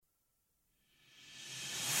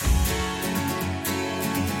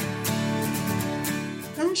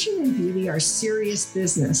Fashion and beauty are serious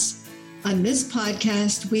business. On this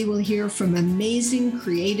podcast, we will hear from amazing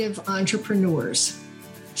creative entrepreneurs.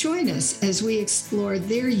 Join us as we explore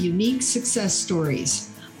their unique success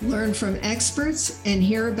stories, learn from experts, and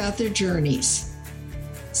hear about their journeys.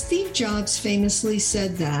 Steve Jobs famously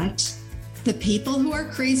said that the people who are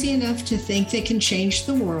crazy enough to think they can change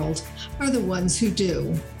the world are the ones who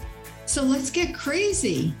do. So let's get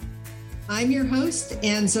crazy. I'm your host,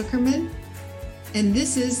 Ann Zuckerman, and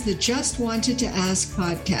this is the Just Wanted to Ask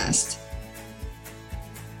podcast.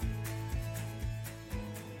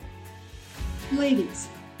 Ladies,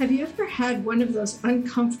 have you ever had one of those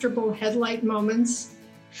uncomfortable headlight moments?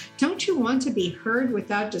 Don't you want to be heard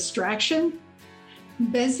without distraction?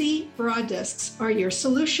 Bezi bra discs are your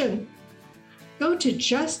solution. Go to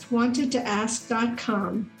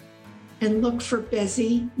justwantedtoask.com and look for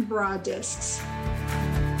Bezi bra discs.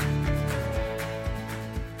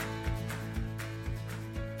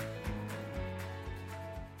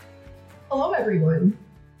 Hello, everyone.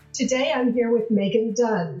 Today I'm here with Meaghan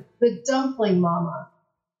Dunn, the Dumpling Mama.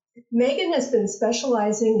 Meaghan has been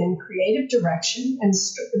specializing in creative direction and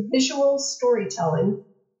visual storytelling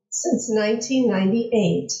since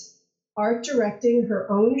 1998, art directing her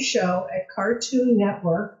own show at Cartoon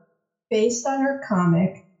Network based on her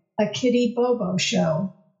comic, A Kitty Bobo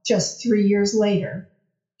Show, just 3 years later.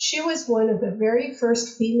 She was one of the very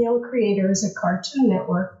first female creators at Cartoon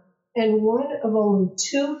Network and one of only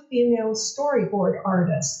 2 female storyboard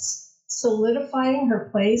artists, solidifying her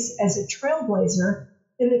place as a trailblazer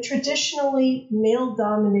in the traditionally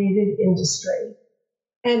male-dominated industry.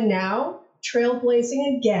 And now,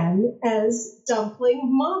 trailblazing again as Dumpling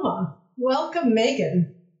Mama. Welcome,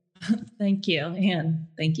 Meaghan. Thank you, Ann.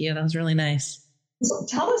 Thank you. That was really nice. So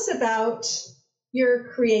tell us about your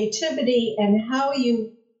creativity and how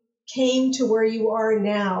you came to where you are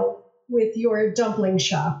now with your dumpling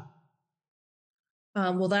shop.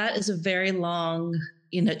 Well, that is a very long,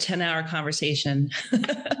 10-hour conversation.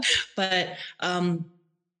 But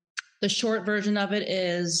the short version of it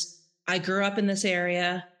is I grew up in this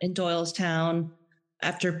area in Doylestown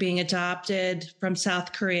after being adopted from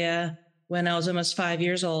South Korea when I was almost 5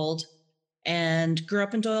 years old, and grew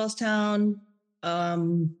up in Doylestown,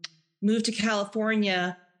 moved to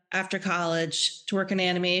California after college to work in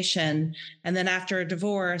animation. And then after a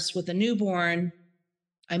divorce with a newborn,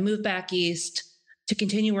 I moved back east to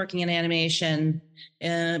continue working in animation,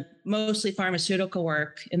 mostly pharmaceutical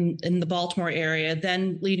work in the Baltimore area,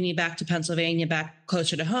 then leading me back to Pennsylvania, back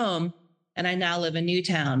closer to home. And I now live in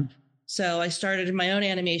Newtown. So I started my own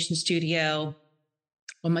animation studio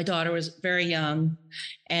when my daughter was very young,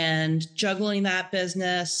 and juggling that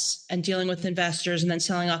business and dealing with investors and then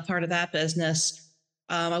selling off part of that business.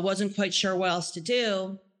 I wasn't quite sure what else to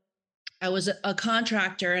do. I was a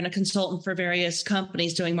contractor and a consultant for various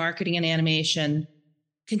companies doing marketing and animation,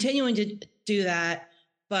 continuing to do that,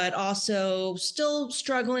 but also still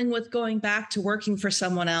struggling with going back to working for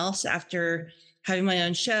someone else after having my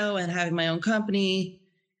own show and having my own company.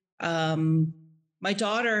 My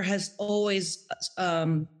daughter has always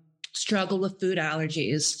struggled with food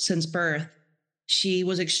allergies since birth. She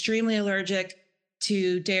was extremely allergic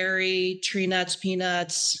to dairy, tree nuts,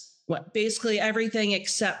 peanuts, basically everything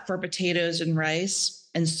except for potatoes and rice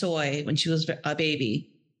and soy when she was a baby.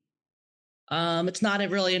 It's not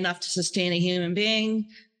really enough to sustain a human being.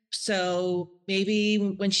 So maybe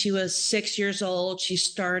when she was 6 years old, she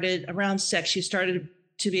started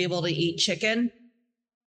to be able to eat chicken.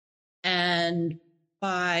 And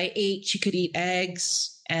by 8, she could eat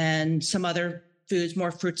eggs and some other foods,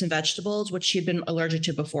 more fruits and vegetables, which she'd been allergic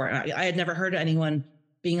to before. I had never heard of anyone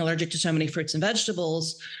being allergic to so many fruits and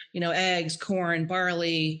vegetables, eggs, corn,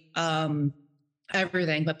 barley,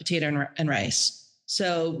 everything but potato and rice.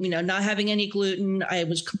 So, not having any gluten, I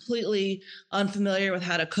was completely unfamiliar with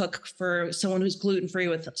how to cook for someone who's gluten-free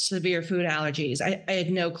with severe food allergies. I had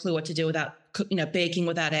no clue what to do without, baking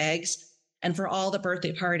without eggs. And for all the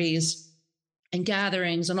birthday parties and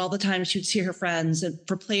gatherings and all the times she'd see her friends and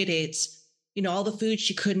for play dates, all the food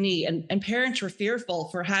she couldn't eat. And parents were fearful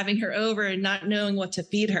for having her over and not knowing what to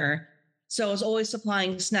feed her. So I was always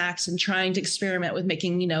supplying snacks and trying to experiment with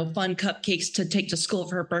making, fun cupcakes to take to school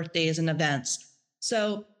for her birthdays and events.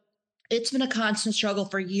 So it's been a constant struggle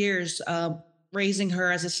for years, raising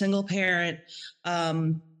her as a single parent,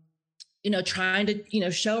 trying to,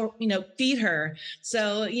 feed her.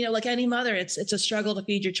 So, like any mother, it's a struggle to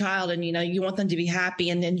feed your child, and, you want them to be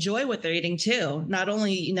happy and enjoy what they're eating too. Not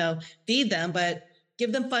only, feed them, but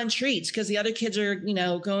give them fun treats, because the other kids are,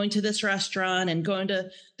 going to this restaurant and going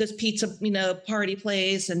to this pizza, party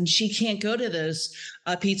place, and she can't go to those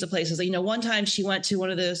pizza places. One time she went to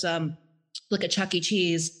one of those like at Chuck E.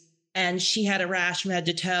 Cheese, and she had a rash from head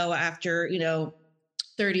to toe after,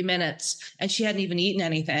 30 minutes, and she hadn't even eaten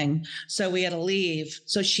anything. So we had to leave.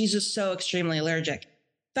 So she's just so extremely allergic.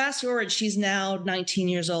 Fast forward, she's now 19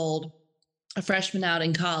 years old, a freshman out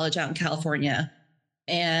in college out in California.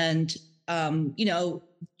 And,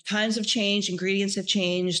 times have changed, ingredients have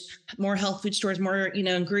changed, more health food stores, more,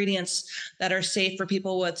 ingredients that are safe for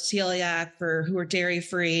people with celiac, for who are dairy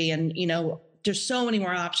free. And, there's so many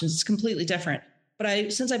more options. It's completely different.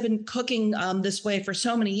 But since I've been cooking this way for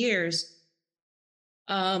so many years,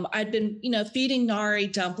 I'd been, feeding Nari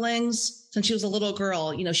dumplings since she was a little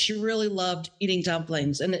girl. She really loved eating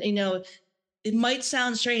dumplings. And, it might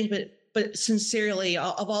sound strange, but sincerely,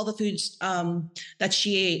 of all the foods that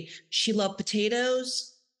she ate, she loved potatoes,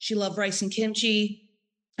 she loved rice and kimchi,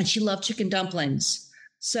 and she loved chicken dumplings.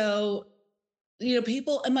 So,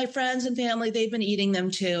 people and my friends and family, they've been eating them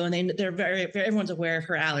too. And they're everyone's aware of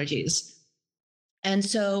her allergies. And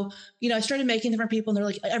so, I started making them for people, and they're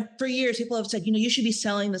like, for years, people have said, you should be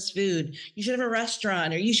selling this food. You should have a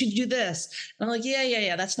restaurant, or you should do this. And I'm like,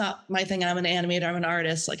 yeah. That's not my thing. I'm an animator. I'm an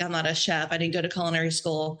artist. Like, I'm not a chef. I didn't go to culinary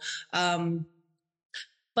school.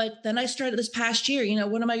 But then I started this past year,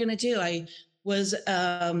 what am I going to do? I was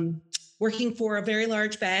working for a very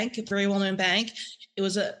large bank, a very well-known bank. It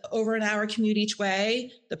was over an hour commute each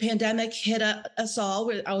way. The pandemic hit us all.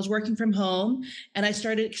 I was working from home, and I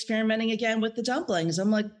started experimenting again with the dumplings.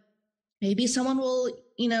 I'm like, maybe someone will,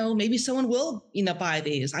 buy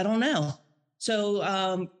these. I don't know.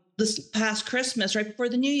 So this past Christmas, right before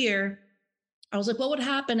the new year, I was like, what would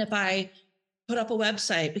happen if I put up a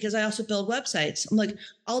website? Because I also build websites. I'm like,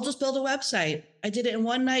 I'll just build a website. I did it in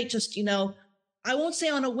one night, just, I won't say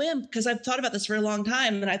on a whim, because I've thought about this for a long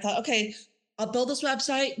time. And I thought, okay, I'll build this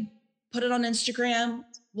website, put it on Instagram.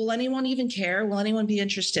 Will anyone even care? Will anyone be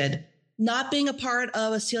interested? Not being a part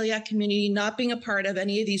of a celiac community, not being a part of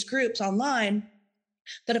any of these groups online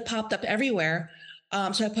that have popped up everywhere.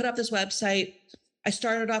 So I put up this website. I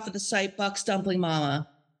started off with the site Buck's Dumpling Mama.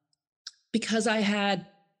 Because I had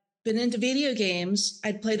been into video games,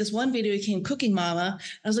 I'd play this one video game, Cooking Mama.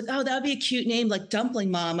 I was like, oh, that would be a cute name, like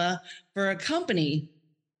Dumpling Mama, for a company.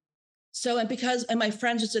 So, and my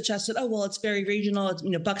friends just suggested, oh, well, it's very regional. It's,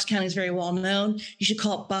 Bucks County is very well known. You should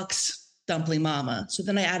call it Buck's Dumpling Mama. So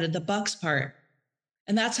then I added the Bucks part.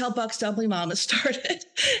 And that's how Buck's Dumpling Mama started.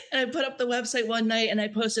 And I put up the website one night, and I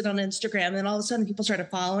posted on Instagram. And then all of a sudden people started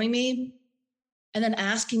following me and then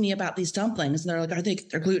asking me about these dumplings. And they're like,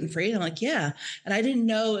 they're gluten-free? And I'm like, yeah. And I didn't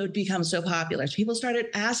know it would become so popular. So people started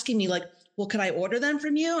asking me like, well, could I order them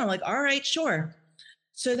from you? And I'm like, all right, sure.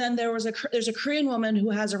 So then there's a Korean woman who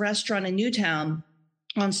has a restaurant in Newtown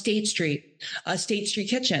on State Street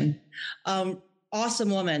Kitchen. Awesome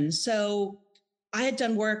woman. So I had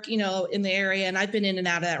done work, in the area, and I've been in and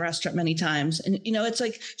out of that restaurant many times. And, it's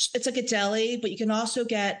like a deli, but you can also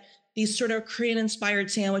get these sort of Korean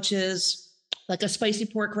inspired sandwiches, like a spicy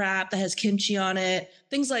pork wrap that has kimchi on it,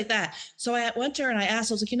 things like that. So I went to her and I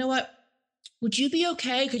asked, I was like, you know what, would you be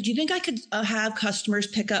okay? Could you think I could have customers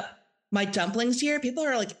pick up my dumplings here? People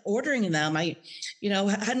are like ordering them. I,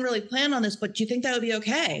 hadn't really planned on this, but do you think that would be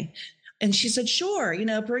okay? And she said, sure,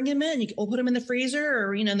 bring them in. We'll put them in the freezer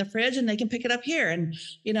or, in the fridge, and they can pick it up here. And,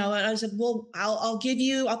 and I said, well, I'll pay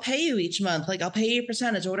you each month. Like, I'll pay you a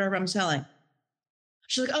percentage of whatever I'm selling.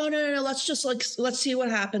 She's like, oh, no, let's see what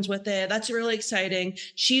happens with it. That's really exciting.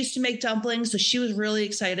 She used to make dumplings, so she was really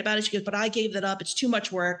excited about it. She goes, but I gave that up. It's too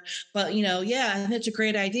much work. But, yeah, I think it's a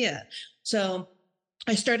great idea. So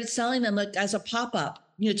I started selling them like as a pop-up.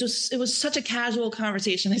 It was such a casual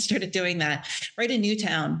conversation. I started doing that right in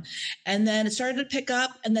Newtown. And then it started to pick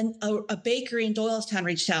up. And then a bakery in Doylestown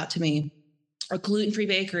reached out to me, a gluten-free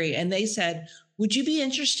bakery. And they said, would you be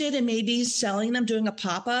interested in maybe selling them, doing a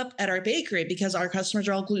pop-up at our bakery? Because our customers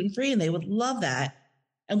are all gluten-free and they would love that.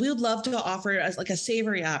 And we would love to offer it as like a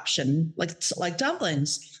savory option, like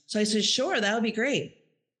dumplings. So I said, sure, that would be great.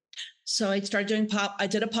 So I started doing I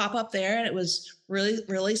did a pop-up there, and it was really,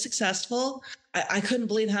 really successful. I couldn't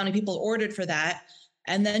believe how many people ordered for that.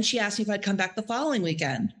 And then she asked me if I'd come back the following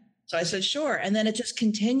weekend. So I said, sure. And then it just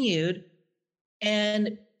continued.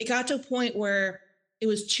 And it got to a point where it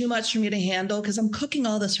was too much for me to handle because I'm cooking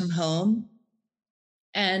all this from home.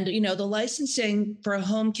 And, the licensing for a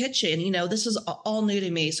home kitchen, this is all new to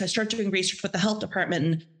me. So I started doing research with the health department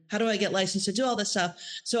and how do I get licensed to do all this stuff?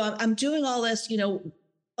 So I'm doing all this,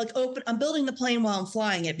 I'm building the plane while I'm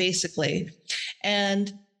flying it, basically.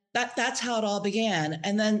 And that's how it all began.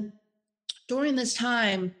 And then during this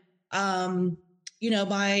time, I'm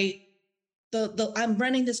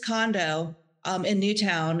renting this condo in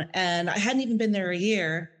Newtown, and I hadn't even been there a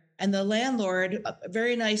year. And the landlord, a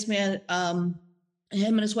very nice man, him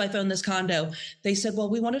and his wife own this condo. They said, well,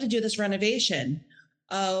 we wanted to do this renovation.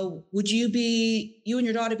 Would you and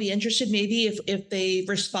your daughter be interested maybe if they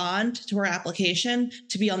respond to our application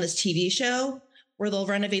to be on this TV show where they'll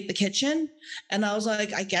renovate the kitchen? And I was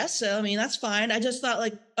like, I guess so. I mean, that's fine. I just thought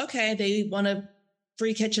like, okay, they want a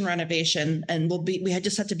free kitchen renovation and we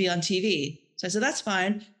just have to be on TV. So I said, that's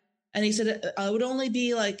fine. And he said, it would only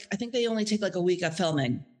be like, I think they only take like a week of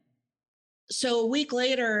filming. So a week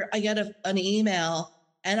later, I get an email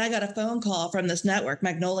and I got a phone call from this network,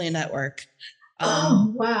 Magnolia Network.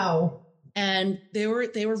 Oh, wow. And they were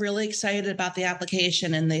really excited about the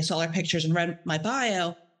application, and they saw our pictures and read my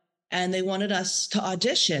bio, and they wanted us to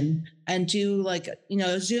audition and do like,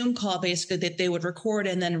 a Zoom call basically that they would record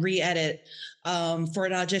and then re-edit for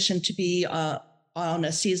an audition to be on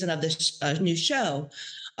a season of this new show,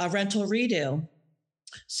 a rental redo.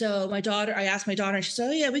 So I asked my daughter, and she said,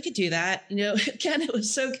 oh yeah, we could do that. Again, it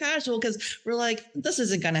was so casual because we're like, this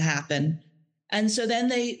isn't going to happen. And so then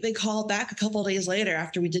they called back a couple of days later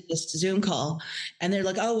after we did this Zoom call, and they're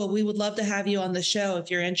like, oh, well, we would love to have you on the show if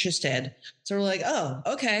you're interested. So we're like, oh,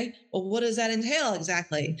 okay. Well, what does that entail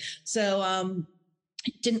exactly? So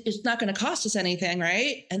it's not going to cost us anything,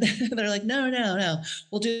 right? And they're like, no.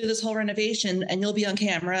 We'll do this whole renovation and you'll be on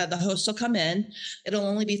camera. The host will come in. It'll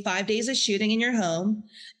only be 5 days of shooting in your home.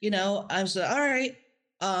 I was like, all right.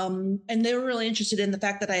 And they were really interested in the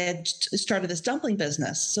fact that I had started this dumpling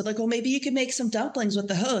business. So like, well, maybe you could make some dumplings with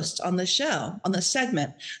the host on the show, on the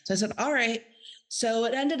segment. So I said, all right. So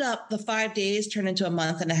it ended up the 5 days turned into a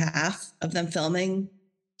month and a half of them filming,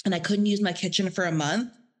 and I couldn't use my kitchen for a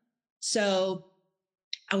month. So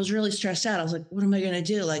I was really stressed out. I was like, what am I going to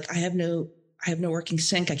do? Like, I have no working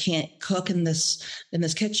sink. I can't cook in this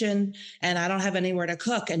kitchen, and I don't have anywhere to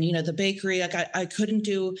cook. And, the bakery, like I couldn't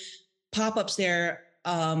do pop-ups there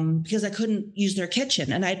because I couldn't use their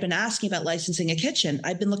kitchen. And I'd been asking about licensing a kitchen.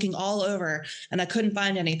 I'd been looking all over and I couldn't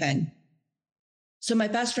find anything. So my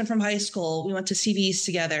best friend from high school, we went to CVs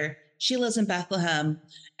together. She lives in Bethlehem,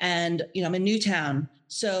 and, I'm in Newtown.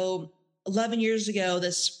 So 11 years ago,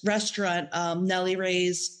 this restaurant, Nellie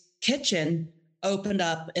Ray's Kitchen, opened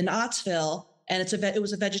up in Ottsville, and it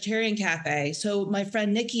was a vegetarian cafe. So my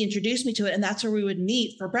friend Nikki introduced me to it, and that's where we would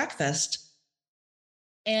meet for breakfast.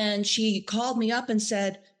 And she called me up and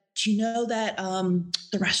said, do you know that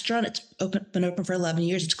the restaurant, it's been open for 11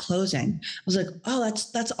 years, it's closing? I was like, oh,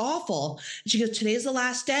 that's awful. And she goes, today's the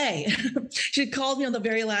last day. She called me on the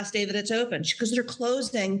very last day that it's open. She goes, they're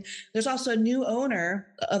closing. There's also a new owner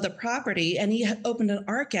of the property, and he opened an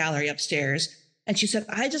art gallery upstairs. And she said,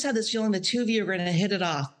 I just had this feeling the two of you are going to hit it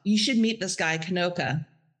off. You should meet this guy, Kanoka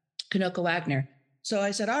Wagner. So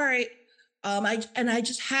I said, all right. I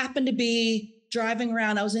just happened to be driving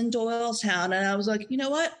around. I was in Doylestown, and I was like, you know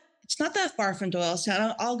what? It's not that far from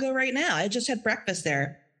Doylestown. I'll go right now. I just had breakfast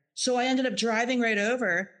there. So I ended up driving right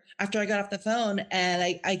over after I got off the phone, and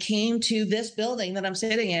I came to this building that I'm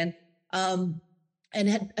sitting in, and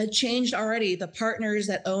had changed already. The partners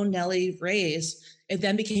that own Nellie Ray's, it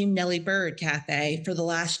then became Nellie Bird Cafe for the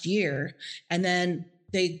last year. And then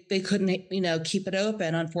they couldn't, keep it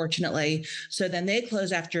open, unfortunately. So then they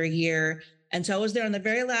closed after a year. And so I was there on the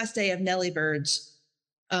very last day of Nellie Bird's.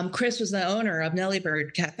 Chris was the owner of Nellie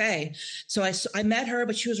Bird Cafe. So I met her,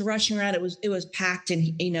 but she was rushing around. It was packed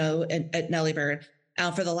at Nellie Bird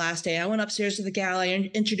for the last day. I went upstairs to the gallery and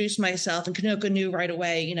introduced myself, and Kanoka knew right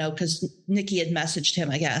away, because Nikki had messaged him,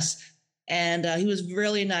 I guess. And he was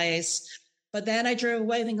really nice. But then I drove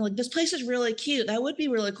away thinking, like, this place is really cute. That would be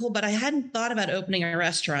really cool. But I hadn't thought about opening a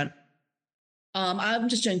restaurant. I'm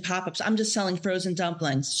just doing pop-ups. I'm just selling frozen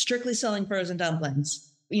dumplings, strictly selling frozen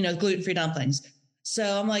dumplings, gluten-free dumplings. So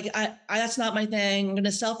I'm like, that's not my thing. I'm going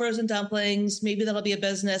to sell frozen dumplings. Maybe that'll be a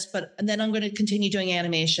business, and then I'm going to continue doing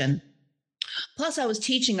animation. Plus, I was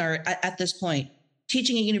teaching art at this point,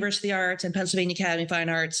 teaching at University of Arts and Pennsylvania Academy of Fine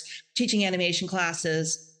Arts, teaching animation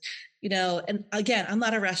classes, and again, I'm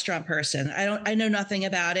not a restaurant person. I know nothing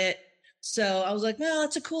about it. So I was like, well,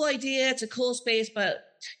 it's a cool idea. It's a cool space, but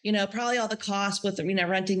probably all the costs with,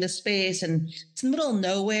 renting the space, and it's in the middle of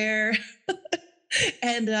nowhere.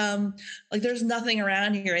 And there's nothing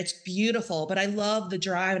around here. It's beautiful, but I love the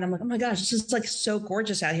drive. And I'm like, oh my gosh, this is like so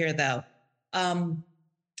gorgeous out here though.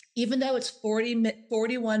 Even though it's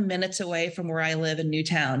 41 minutes away from where I live in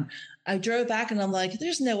Newtown, I drove back and I'm like,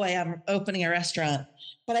 there's no way I'm opening a restaurant,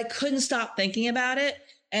 but I couldn't stop thinking about it.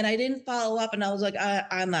 And I didn't follow up, and I was like,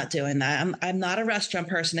 I'm not doing that. I'm not a restaurant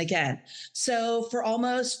person again. So for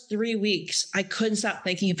almost 3 weeks, I couldn't stop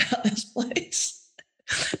thinking about this place.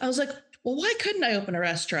 I was like, well, why couldn't I open a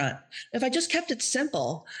restaurant if I just kept it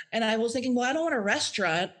simple? And I was thinking, well, I don't want a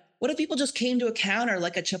restaurant. what if people just came to a counter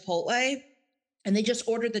like a Chipotle and they just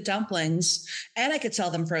ordered the dumplings, and I could sell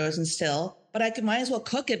them frozen still, but might as well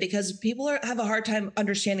cook it, because people have a hard time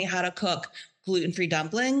understanding how to cook gluten-free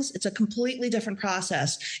dumplings. It's a completely different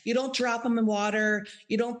process. You don't drop them in water.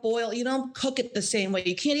 You don't boil. You don't cook it the same way.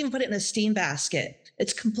 You can't even put it in a steam basket.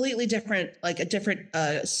 It's completely different, like a different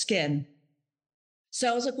skin. So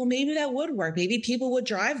I was like, well, maybe that would work. Maybe people would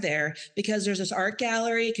drive there because there's this art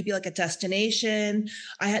gallery. It could be like a destination.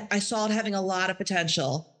 I saw it having a lot of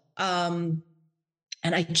potential.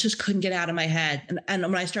 And I just couldn't get out of my head. And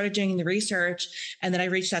when I started doing the research, and then I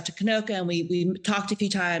reached out to Kanoka, and we talked a few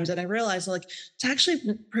times, and I realized, like, it's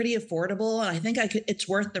actually pretty affordable. And I think it's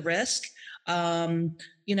worth the risk.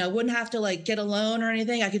 Wouldn't have to like get a loan or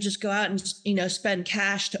anything. I could just go out and, spend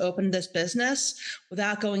cash to open this business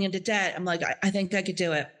without going into debt. I'm like, I think I could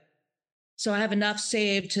do it. So I have enough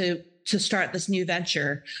saved to start this new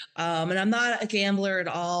venture. And I'm not a gambler at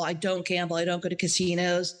all. I don't gamble. I don't go to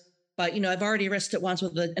casinos. But, I've already risked it once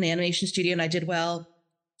with an animation studio, and I did well.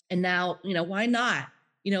 And now, why not?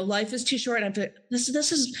 Life is too short. This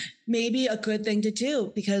is maybe a good thing to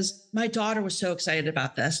do, because my daughter was so excited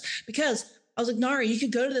about this, because I was like, Nari, you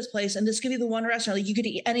could go to this place and this could be the one restaurant. Like, you could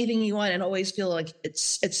eat anything you want and always feel like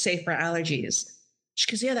it's safe for allergies.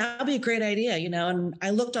 Because, yeah, that would be a great idea, And I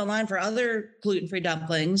looked online for other gluten-free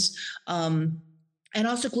dumplings. And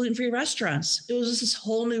also gluten-free restaurants. It was just this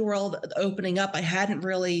whole new world opening up. I hadn't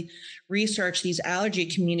really researched these allergy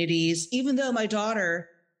communities, even though my daughter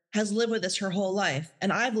has lived with this her whole life,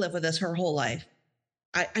 and I've lived with this her whole life.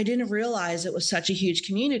 I didn't realize it was such a huge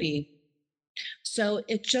community. So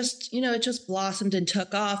it just blossomed and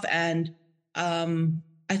took off. And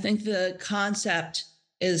I think the concept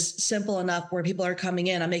is simple enough where people are coming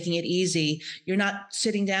in. I'm making it easy. You're not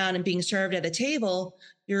sitting down and being served at a table.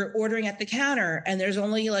 You're ordering at the counter, and there's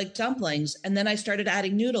only like dumplings. And then I started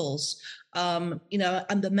adding noodles. And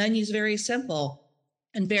the menu's very simple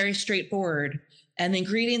and very straightforward. And the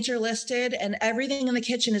ingredients are listed, and everything in the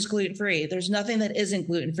kitchen is gluten-free. There's nothing that isn't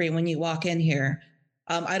gluten-free when you walk in here.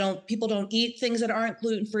 People don't eat things that aren't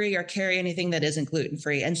gluten-free or carry anything that isn't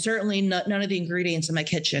gluten-free. And certainly none of the ingredients in my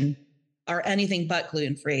kitchen are anything but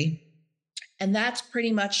gluten-free. And that's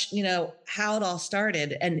pretty much, how it all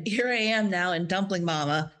started. And here I am now in Dumpling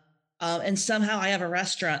Mama. And somehow I have a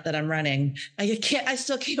restaurant that I'm running. I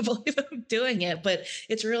still can't believe I'm doing it, but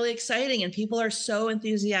it's really exciting. And people are so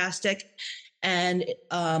enthusiastic, and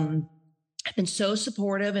I've been so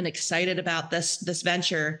supportive and excited about this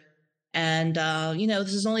venture. And,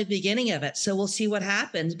 this is only the beginning of it. So we'll see what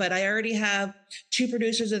happens. But I already have 2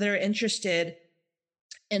 producers that are interested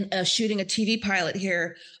in shooting a TV pilot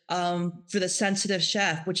here for the Sensitive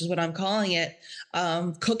Chef, which is what I'm calling it,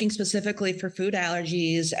 cooking specifically for food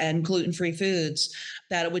allergies and gluten-free foods,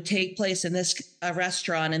 that it would take place in this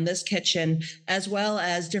restaurant, in this kitchen, as well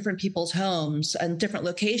as different people's homes and different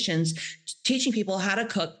locations, teaching people how to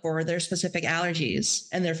cook for their specific allergies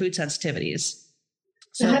and their food sensitivities.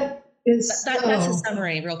 So that's a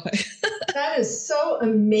summary real quick. That is so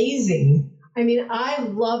amazing. I mean, I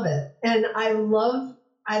love it. And I love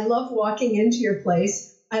walking into your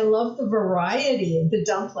place. I love the variety of the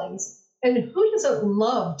dumplings. And who doesn't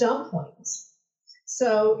love dumplings?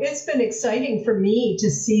 So it's been exciting for me to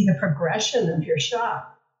see the progression of your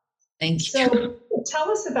shop. Thank you. So tell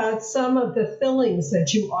us about some of the fillings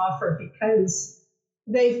that you offer, because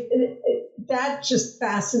that just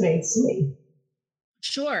fascinates me.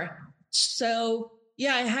 Sure. So,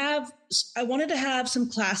 yeah, I wanted to have some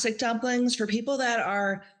classic dumplings for people that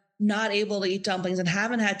are not able to eat dumplings and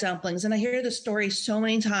haven't had dumplings. And I hear the story so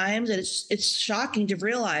many times, and it's shocking to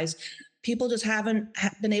realize people just haven't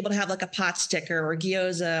been able to have like a pot sticker or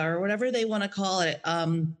gyoza or whatever they want to call it,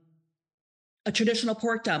 a traditional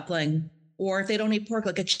pork dumpling, or if they don't eat pork,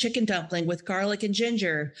 like a chicken dumpling with garlic and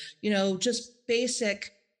ginger, just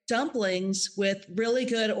basic dumplings with really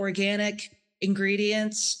good organic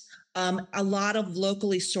ingredients, a lot of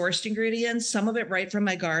locally sourced ingredients, some of it right from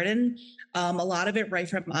my garden, a lot of it right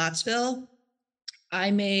from Ottsville.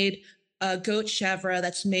 I made a goat chevre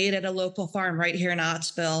that's made at a local farm right here in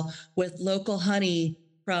Ottsville with local honey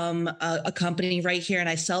from a company right here. And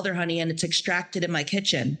I sell their honey, and it's extracted in my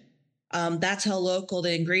kitchen. That's how local a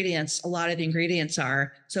lot of the ingredients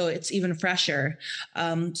are. So it's even fresher.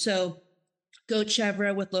 So goat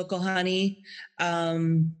chevre with local honey,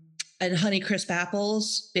 and honey crisp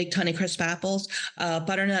apples, baked honey crisp apples,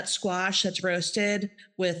 butternut squash that's roasted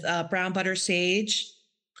with brown butter sage.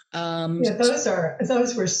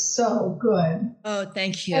 Those were so good. Oh,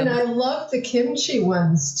 thank you. And I love the kimchi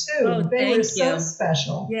ones too. Oh, they were so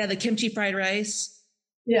special. Yeah, the kimchi fried rice.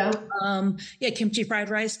 Yeah. Yeah, kimchi fried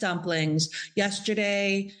rice dumplings.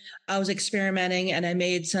 Yesterday, I was experimenting and I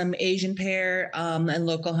made some Asian pear and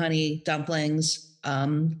local honey dumplings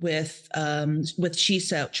with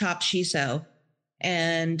shiso, chopped shiso,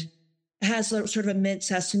 and it has a, sort of a mint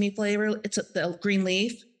sesame flavor. It's the green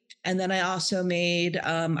leaf. And then I also I've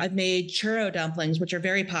made churro dumplings, which are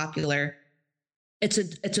very popular. It's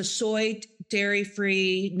a soy, dairy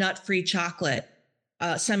free, nut free chocolate,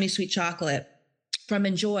 semi sweet chocolate from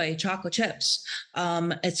Enjoy chocolate chips.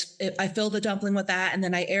 I fill the dumpling with that, and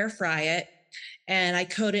then I air fry it, and I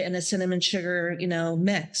coat it in a cinnamon sugar,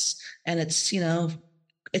 mix, and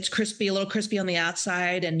it's crispy, a little crispy on the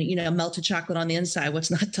outside, and melted chocolate on the inside.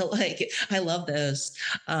 What's not to like? I love those.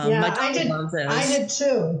 Yeah, My daughter loves I those. did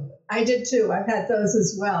too. I did too. I've had those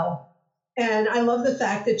as well. And I love the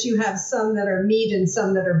fact that you have some that are meat and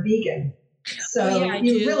some that are vegan. Oh yeah, So I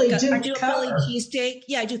you do. really I do do a Philly cover. cheesesteak.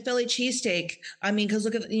 Yeah, I do Philly cheesesteak. I mean, because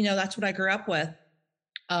look at that's what I grew up with.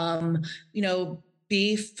 Um, you know,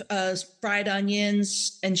 beef, fried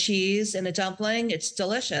onions, and cheese in a dumpling. It's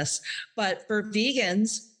delicious. But for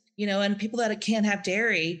vegans, and people that can't have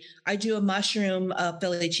dairy, I do a mushroom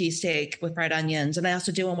Philly cheesesteak with fried onions, and I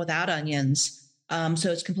also do one without onions.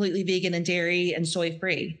 So it's completely vegan and dairy and soy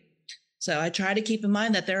free. So I try to keep in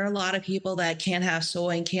mind that there are a lot of people that can't have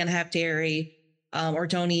soy and can't have dairy, or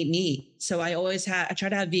don't eat meat. So I try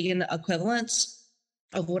to have vegan equivalents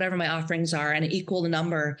of whatever my offerings are, and equal the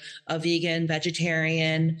number of vegan,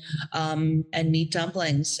 vegetarian, and meat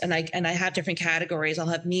dumplings. And I have different categories. I'll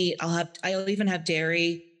have meat. I'll even have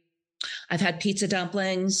dairy. I've had pizza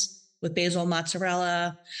dumplings with basil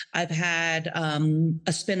mozzarella. I've had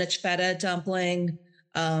a spinach feta dumpling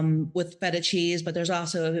with feta cheese, but there's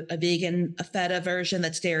also a vegan feta version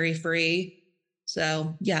that's dairy free.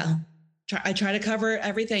 So yeah, I try to cover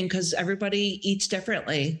everything because everybody eats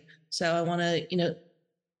differently. So I want to,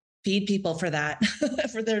 feed people for that,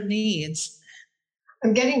 for their needs.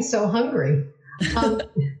 I'm getting so hungry. Um,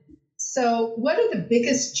 so, what are the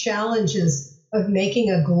biggest challenges of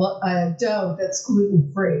making a dough that's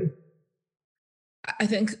gluten free? I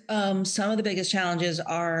think some of the biggest challenges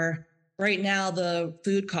are right now the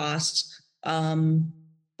food costs,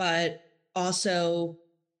 but also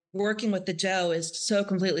working with the dough is so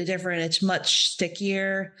completely different. It's much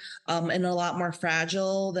stickier and a lot more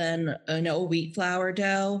fragile than a wheat flour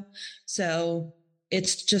dough. So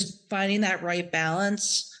it's just finding that right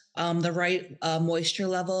balance, the right moisture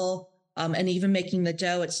level. And even making the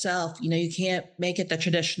dough itself, you can't make it the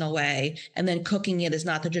traditional way, and then cooking it is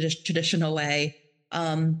not the traditional way.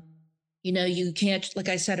 um, you can't, like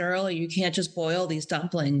I said earlier, you can't just boil these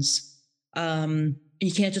dumplings.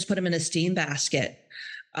 You can't just put them in a steam basket.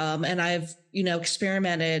 And I've,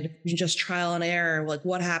 experimented, just trial and error. Like,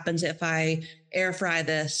 what happens if I air fry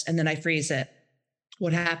this and then I freeze it?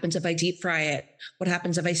 What happens if I deep fry it? What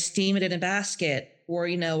happens if I steam it in a basket? Or,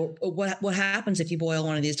 what happens if you boil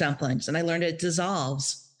one of these dumplings? And I learned it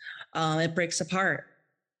dissolves. It breaks apart.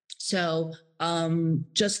 So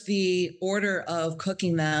just the order of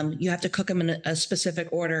cooking them, you have to cook them in a specific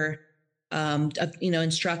order of,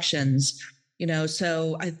 instructions.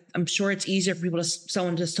 So I'm sure it's easier for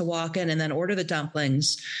someone just to walk in and then order the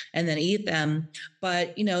dumplings and then eat them.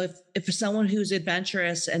 But, if for someone who's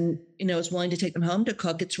adventurous and, is willing to take them home to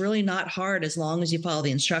cook, it's really not hard as long as you follow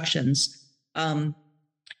the instructions.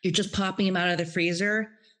 You're just popping them out of the freezer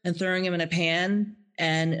and throwing them in a pan,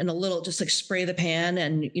 and in a little, just like spray the pan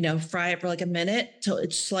and, fry it for like a minute till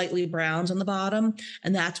it slightly browns on the bottom.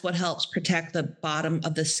 And that's what helps protect the bottom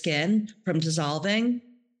of the skin from dissolving,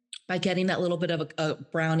 by getting that little bit of a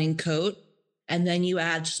browning coat. And then you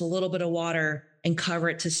add just a little bit of water and cover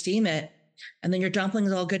it to steam it. And then your dumpling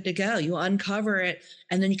is all good to go. You uncover it,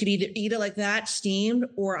 and then you could either eat it like that, steamed,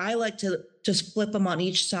 or I like to just flip them on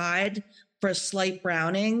each side for a slight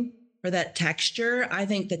browning for that texture. I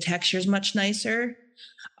think the texture is much nicer.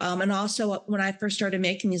 And also, when I first started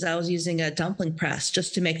making these, I was using a dumpling press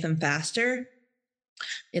just to make them faster.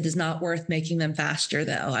 It is not worth making them faster,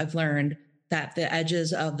 though. I've learned that the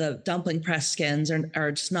edges of the dumpling press skins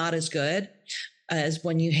are just not as good as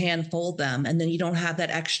when you hand fold them. And then you don't have that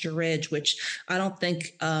extra ridge, which I don't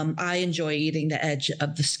think I enjoy eating the edge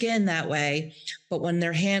of the skin that way. But when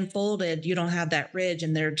they're hand folded, you don't have that ridge,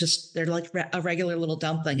 and they're like a regular little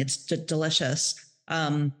dumpling. It's delicious.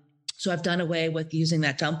 So I've done away with using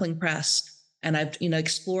that dumpling press, and I've,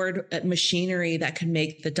 explored machinery that can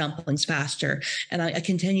make the dumplings faster. And I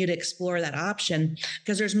continue to explore that option,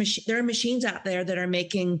 because there are machines out there that are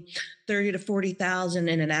making 30 to 40,000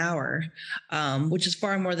 in an hour, which is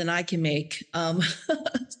far more than I can make.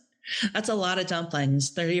 That's a lot of dumplings,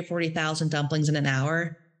 30 or 40,000 dumplings in an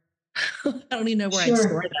hour. I don't even know where I'd Sure.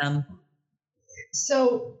 store them.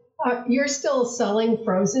 So you're still selling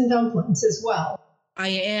frozen dumplings as well. I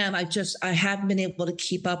am. I haven't been able to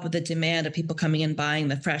keep up with the demand of people coming in buying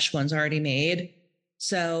the fresh ones already made.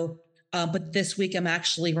 So, but this week I'm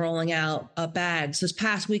actually rolling out bags. This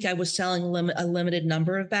past week I was selling a limited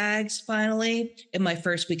number of bags finally in my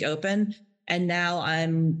first week open. And now I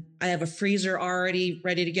have a freezer already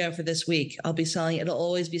ready to go for this week. I'll be selling, it'll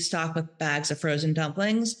always be stocked with bags of frozen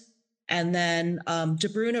dumplings. And then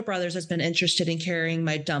DeBruno Brothers has been interested in carrying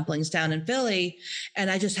my dumplings down in Philly.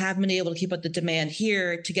 And I just haven't been able to keep up the demand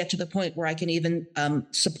here to get to the point where I can even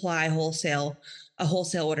supply a wholesale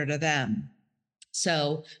order to them.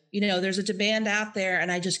 So, there's a demand out there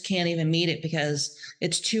and I just can't even meet it because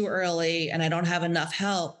it's too early and I don't have enough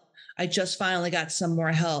help. I just finally got some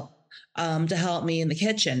more help to help me in the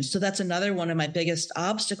kitchen. So that's another one of my biggest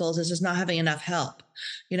obstacles is just not having enough help.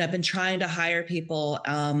 I've been trying to hire people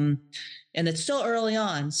and it's still early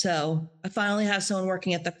on. So I finally have someone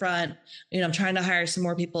working at the front. I'm trying to hire some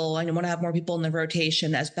more people. I want to have more people in the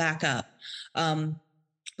rotation as backup.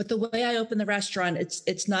 But the way I open the restaurant,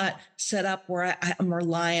 it's not set up where I'm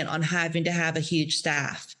reliant on having to have a huge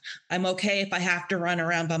staff. I'm okay if I have to run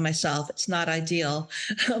around by myself. It's not ideal,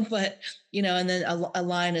 but, and then a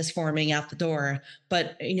line is forming out the door.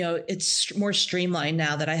 But, it's more streamlined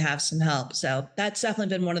now that I have some help. So that's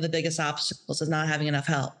definitely been one of the biggest obstacles is not having enough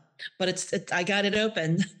help. But I got it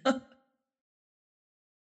open.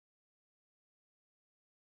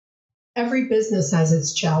 Every business has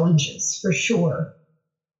its challenges, for sure.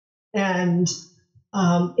 And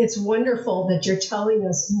it's wonderful that you're telling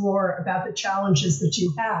us more about the challenges that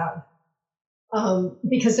you have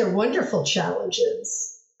because they're wonderful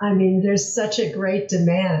challenges. I mean, there's such a great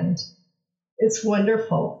demand. It's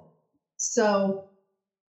wonderful. So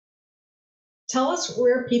tell us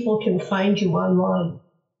where people can find you online.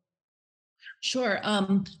 Sure.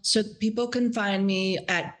 So people can find me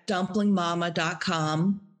at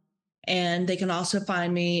dumplingmama.com. And they can also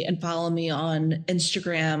find me and follow me on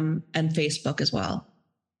Instagram and Facebook as well.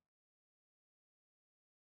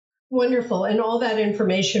 Wonderful. And all that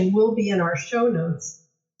information will be in our show notes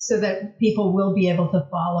so that people will be able to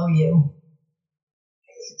follow you.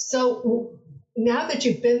 So now that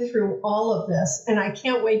you've been through all of this, and I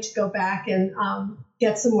can't wait to go back and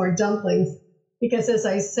get some more dumplings, because as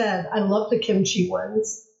I said, I love the kimchi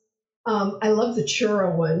ones. I love the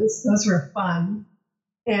churro ones. Those were fun.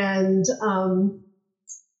 And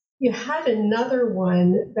you had another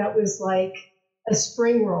one that was like a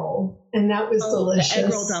spring roll, and that was delicious. The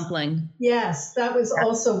egg roll dumpling. Yes, that was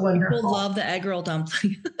also wonderful. People love the egg roll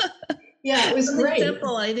dumpling. Yeah, it was great.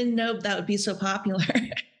 Simple. I didn't know that would be so popular.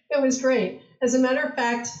 It was great. As a matter of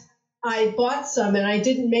fact, I bought some and I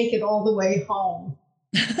didn't make it all the way home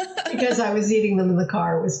because I was eating them in the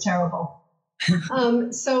car. It was terrible.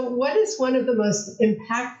 So what is one of the most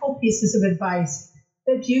impactful pieces of advice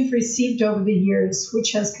that you've received over the years,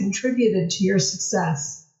 which has contributed to your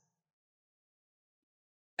success?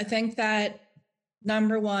 I think that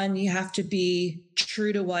number one, you have to be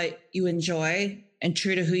true to what you enjoy and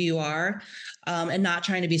true to who you are, and not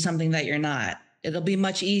trying to be something that you're not. It'll be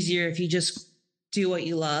much easier if you just do what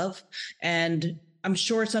you love. And I'm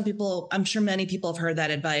sure many people have heard that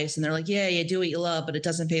advice and they're like, yeah, you do what you love, but it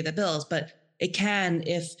doesn't pay the bills. But it can,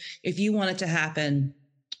 if you want it to happen,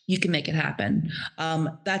 you can make it happen.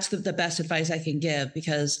 That's the best advice I can give,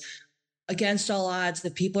 because against all odds,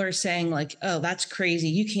 the people are saying like, oh, that's crazy.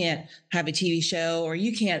 You can't have a TV show, or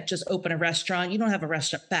you can't just open a restaurant. You don't have a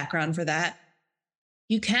restaurant background for that.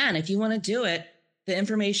 You can, if you want to do it. The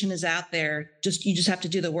information is out there. You just have to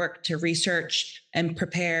do the work to research and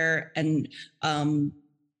prepare and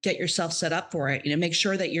get yourself set up for it. Make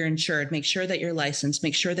sure that you're insured, make sure that you're licensed,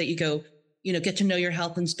 make sure that you go, get to know your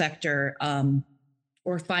health inspector,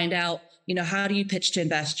 or find out, how do you pitch to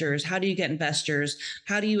investors? How do you get investors?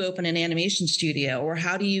 How do you open an animation studio? Or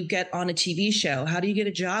how do you get on a TV show? How do you get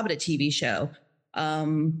a job at a TV show?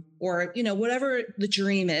 Or, whatever the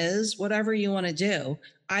dream is, whatever you want to do,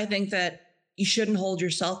 I think that you shouldn't hold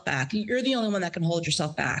yourself back. You're the only one that can hold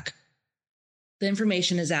yourself back. The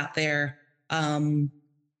information is out there.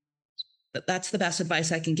 That's the best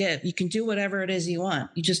advice I can give. You can do whatever it is you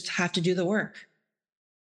want. You just have to do the work.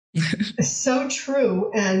 So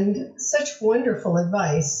true, and such wonderful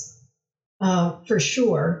advice, for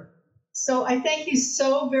sure. So I thank you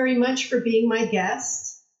so very much for being my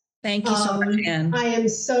guest. Thank you so much, Anne. I am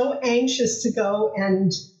so anxious to go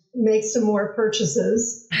and make some more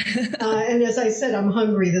purchases. And as I said, I'm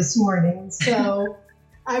hungry this morning. So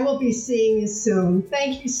I will be seeing you soon.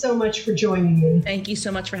 Thank you so much for joining me. Thank you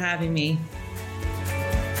so much for having me.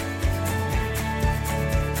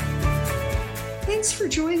 Thanks for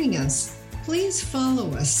joining us. Please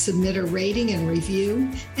follow us, submit a rating and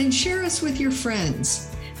review, and share us with your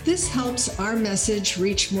friends. This helps our message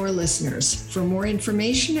reach more listeners. For more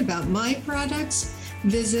information about my products,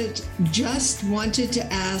 visit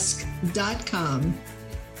justwantedtoask.com.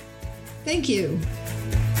 Thank you.